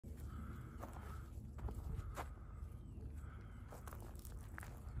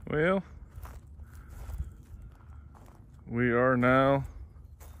Well, we are now,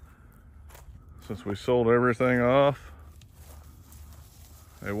 since we sold everything off,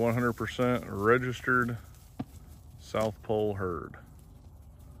 a 100% registered South Pole herd.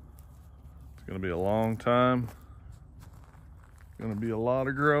 It's gonna be a long time. Gonna be a lot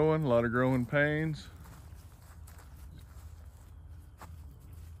of growing pains.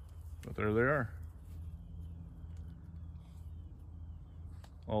 But there they are.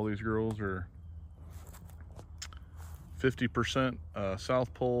 All these girls are 50%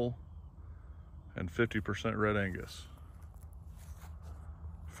 South Pole and 50% Red Angus.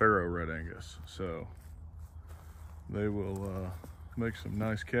 Pharo Red Angus. So they will make some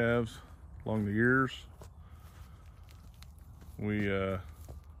nice calves along the years. We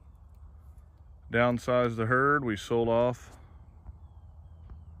downsized the herd. We sold off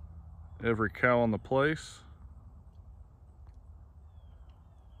every cow on the place,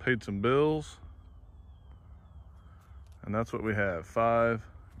 paid some bills, and that's what we have. 5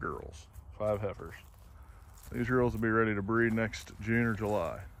 girls, 5 heifers. These girls will be ready to breed next June or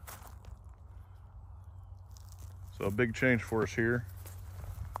July. So a big change for us here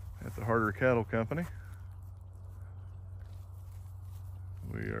at the Harder Cattle Company.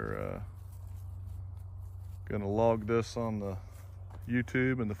 We are gonna log this on the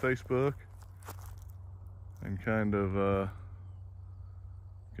YouTube and the Facebook and kind of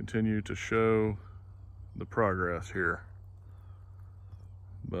continue to show the progress here.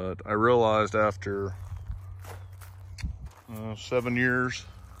 But I realized after 7 years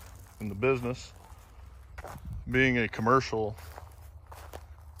in the business, being a commercial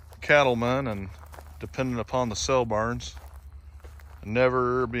cattleman and dependent upon the sale barns, and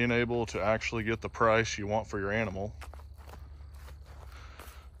never being able to actually get the price you want for your animal.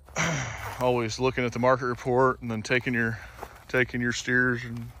 Always looking at the market report and then taking your steers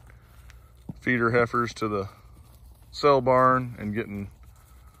and feeder heifers to the sale barn and getting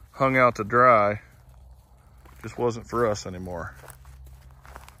hung out to dry just wasn't for us anymore.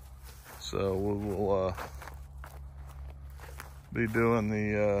 So we'll be doing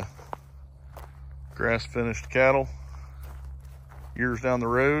the grass finished cattle years down the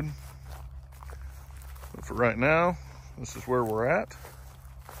road. But for right now, this is where we're at.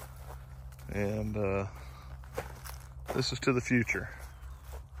 And this is to the future.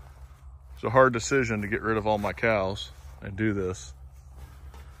 It's a hard decision to get rid of all my cows and do this,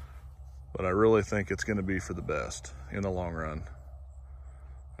 but I really think it's gonna be for the best in the long run.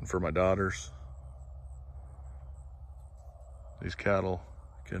 And for my daughters, these cattle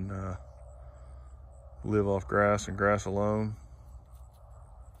can live off grass and grass alone.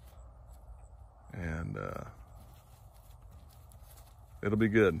 And it'll be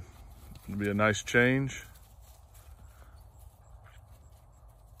good. It'll be a nice change.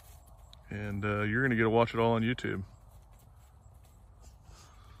 And you're gonna get to watch it all on YouTube.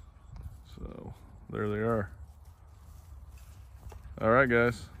 So there they are. All right,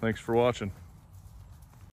 guys, thanks for watching.